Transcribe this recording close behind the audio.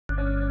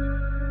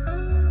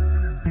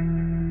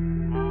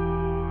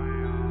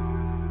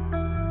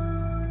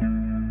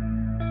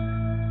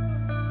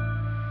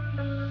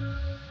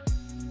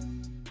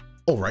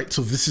All right,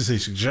 so this is a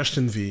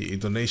suggestion via a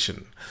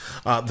donation.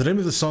 The name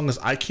of the song is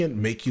 "I Can't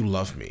Make You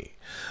Love Me"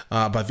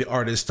 by the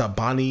artist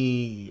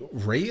Bonnie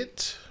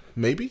Raitt,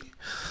 maybe.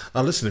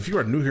 Listen, if you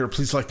are new here,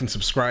 please like and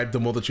subscribe. The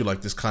more that you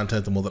like this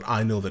content, the more that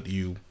I know that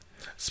you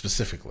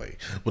specifically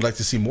would like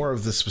to see more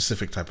of this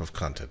specific type of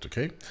content,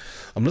 okay?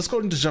 Let's go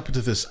ahead and jump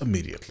into this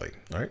immediately.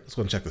 All right, let's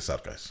go and check this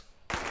out, guys.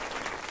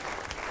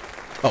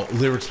 Oh,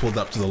 lyrics pulled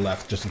up to the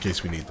left just in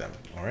case we need them,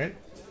 all right?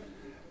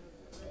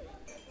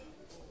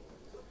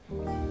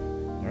 All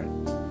right.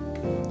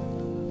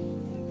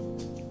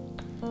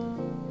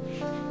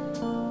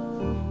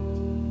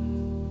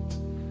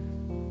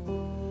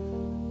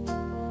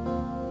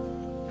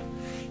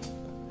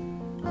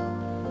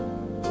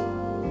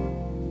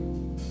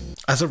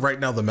 As of right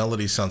now, the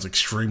melody sounds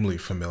extremely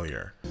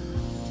familiar.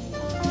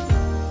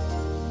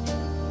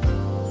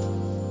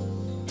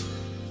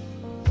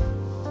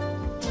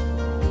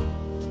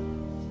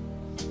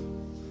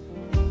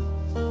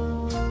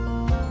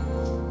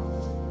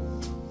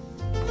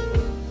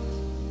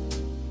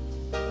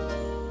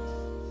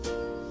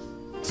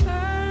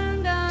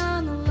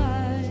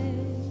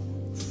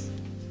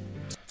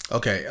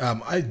 Okay,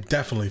 I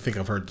definitely think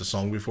I've heard the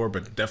song before,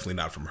 but definitely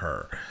not from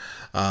her.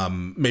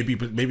 Maybe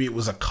it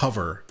was a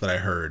cover that I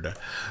heard,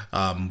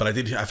 but I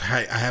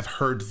have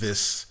heard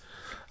this.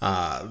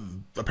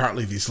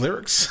 Apparently, these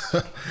lyrics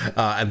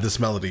and this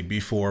melody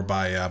before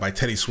by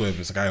Teddy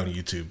Swims, a guy on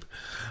YouTube,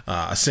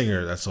 a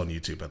singer that's on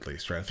YouTube at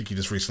least, right? I think he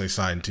just recently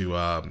signed to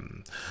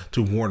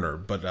Warner,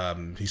 but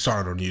he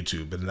started on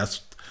YouTube, and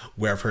that's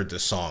where I've heard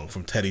this song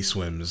from Teddy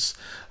Swims.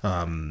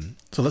 So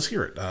let's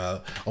hear it.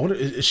 I wonder,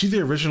 is she the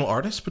original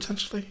artist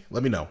potentially?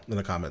 Let me know in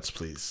the comments,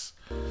 please.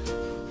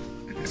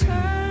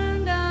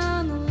 Turn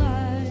down the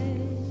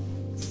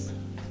lights,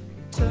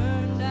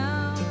 turn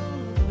down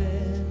the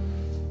bed,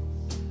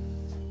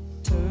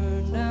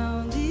 turn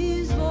down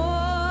these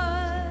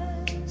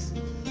voices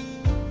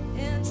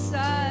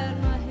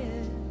inside my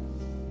head.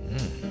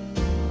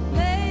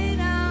 Lay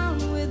down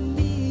with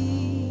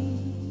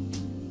me,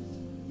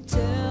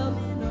 tell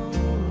me no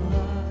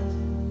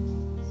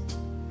lies,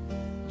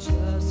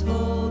 just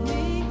hold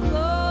me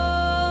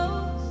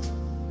close,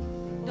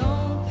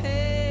 don't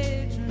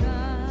patronize,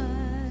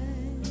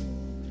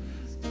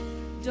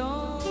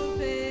 don't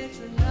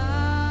patronize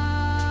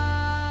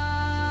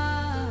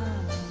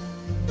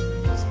me.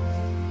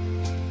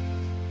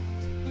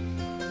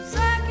 'Cause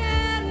I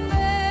can't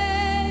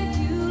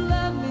make you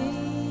love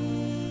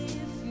me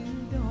if you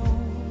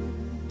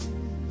don't.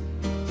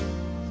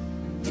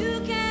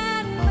 You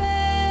can't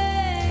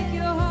make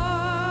your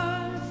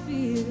heart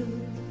feel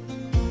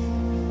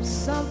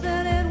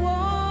something it won't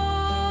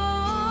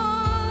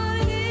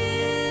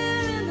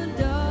hear in the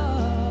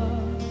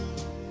dark.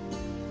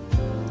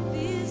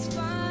 These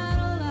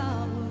final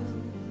hours,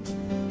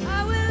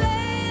 I will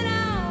lay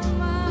down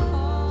my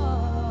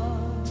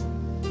heart.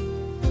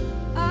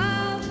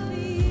 I'll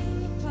feel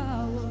the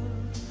power,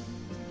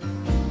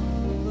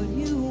 but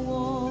you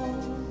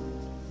won't.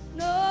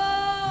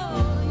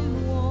 No, you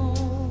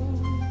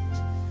won't.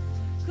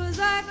 'Cause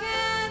I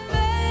can't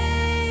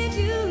make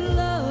you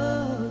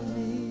love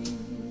me.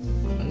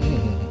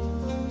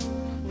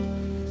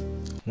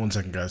 One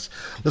second, guys.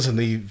 Listen,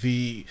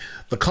 the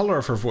color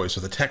of her voice, or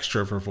the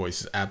texture of her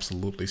voice, is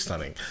absolutely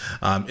stunning.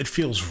 It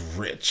feels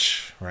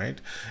rich, right?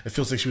 It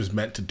feels like she was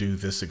meant to do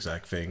this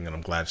exact thing, and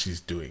I'm glad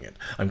she's doing it.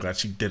 I'm glad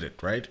she did it,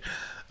 right?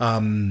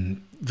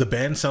 The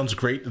band sounds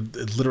great.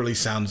 It literally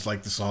sounds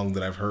like the song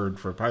that I've heard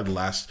for probably the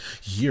last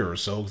year or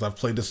so, because I've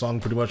played the song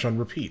pretty much on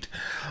repeat.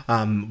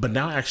 But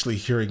now actually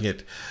hearing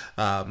it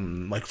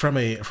like from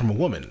a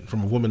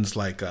woman's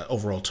like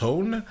overall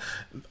tone,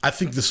 I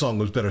think the song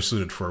was better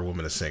suited for a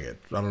woman to sing it.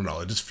 I don't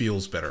know. It just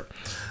feels better.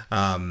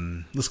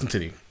 Let's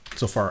continue.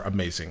 So far,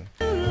 amazing.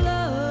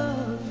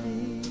 Love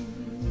me.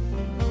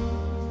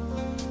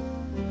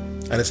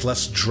 And it's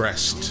less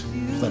dressed,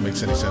 if that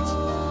makes any sense.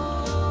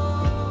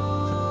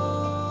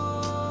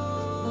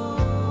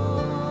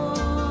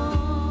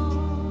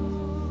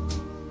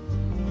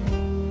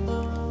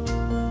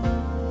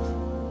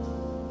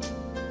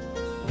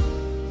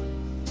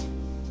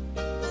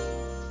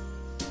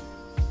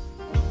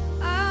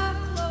 I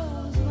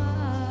close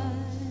my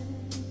eyes,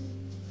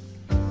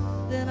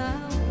 then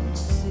I would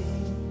see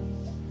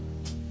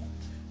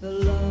the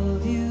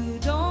love you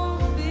don't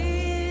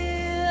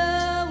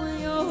feel when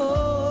you're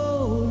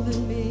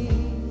holding me.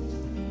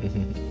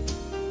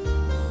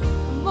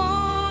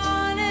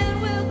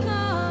 Morning will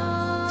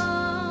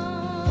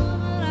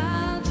come and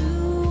I'll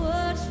do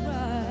what's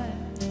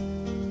right.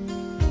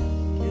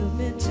 Give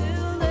me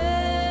till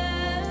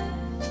then,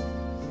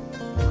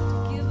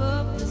 give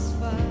up this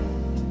fight.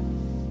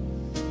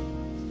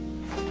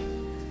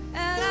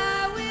 And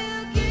I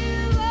will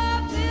give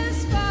up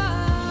this fight.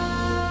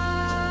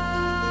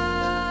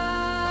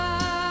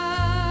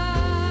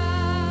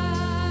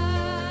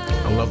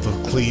 I love the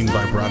clean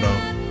vibrato.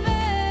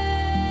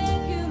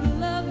 Make you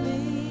love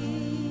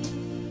me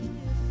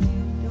if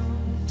you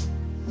don't.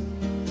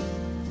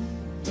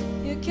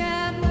 You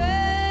can't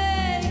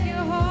make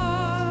your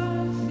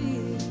heart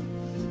feel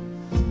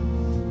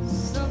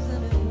something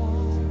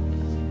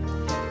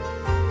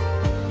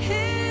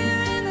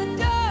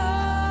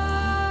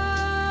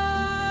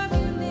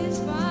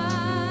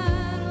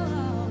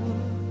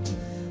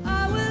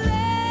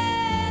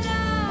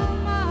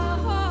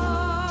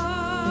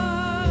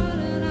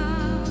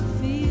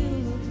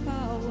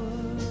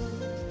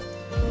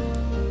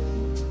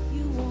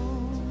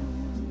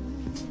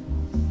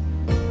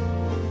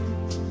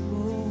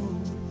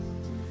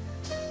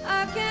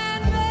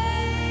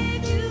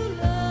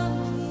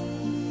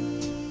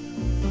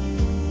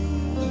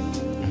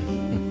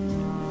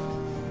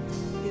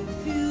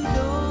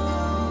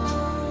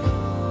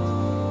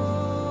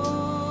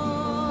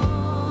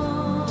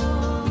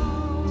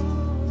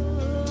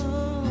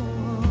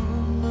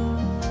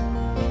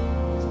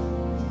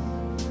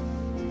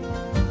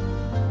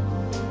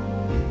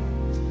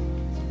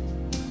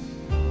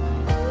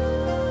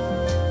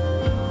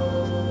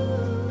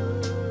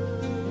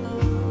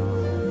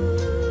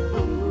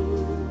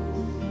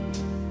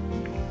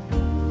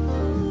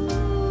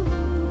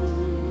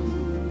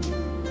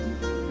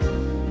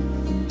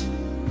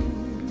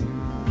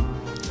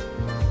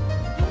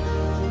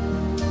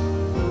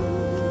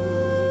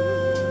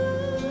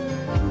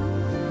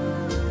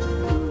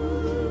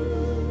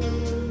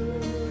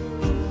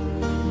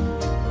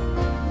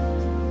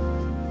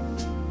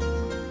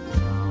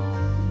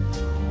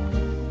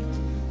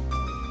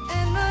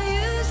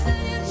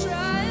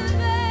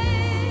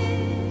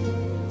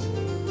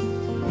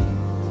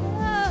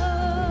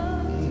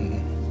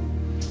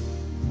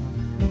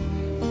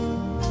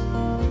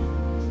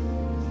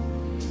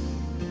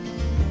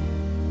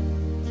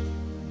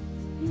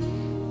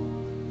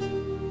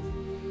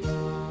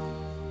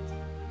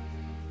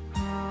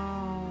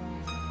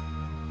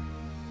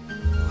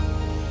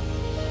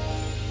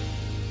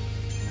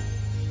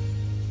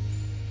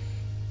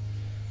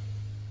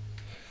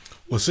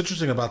What's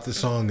interesting about this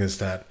song is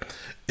that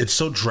it's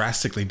so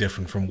drastically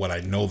different from what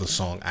I know the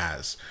song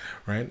as,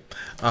 right?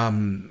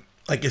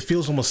 Like it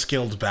feels almost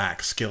scaled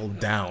back, scaled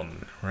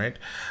down, right?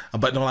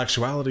 But in all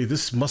actuality,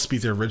 this must be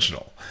the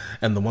original.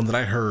 And the one that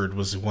I heard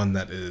was the one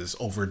that is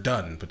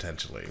overdone,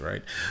 potentially,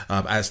 right?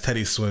 As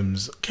Teddy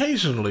Swims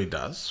occasionally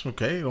does,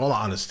 okay, in all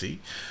honesty.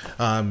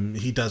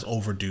 He does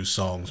overdo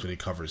songs when he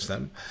covers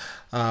them.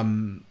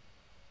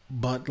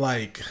 But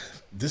like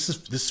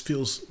this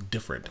feels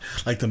different.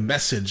 Like the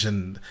message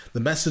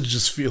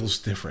just feels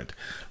different,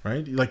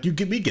 right? Like we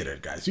get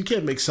it, guys. You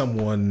can't make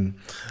someone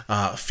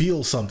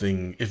feel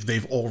something if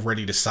they've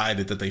already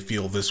decided that they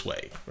feel this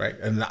way, right?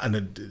 And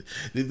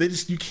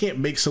you can't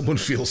make someone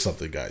feel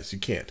something, guys. You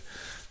can't.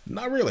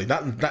 Not really.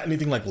 Not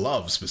anything like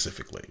love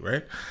specifically,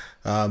 right?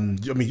 I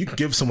mean, you can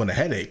give someone a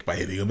headache by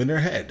hitting them in their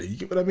head. You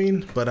get what I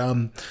mean? But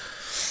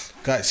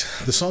guys,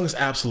 the song is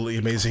absolutely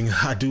amazing.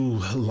 I do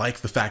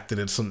like the fact that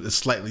it's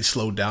slightly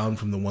slowed down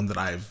from the one that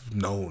I've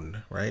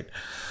known, right?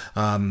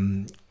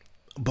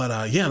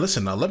 Yeah,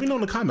 listen, let me know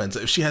in the comments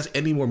if she has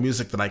any more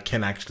music that I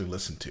can actually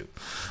listen to.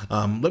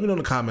 Let me know in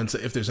the comments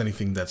if there's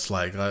anything that's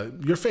like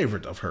your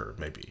favorite of her,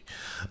 maybe.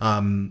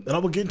 And I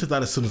will get into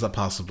that as soon as I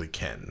possibly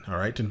can, all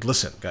right? And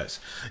listen,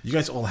 guys, you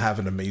guys all have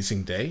an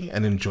amazing day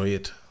and enjoy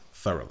it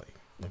thoroughly,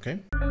 okay?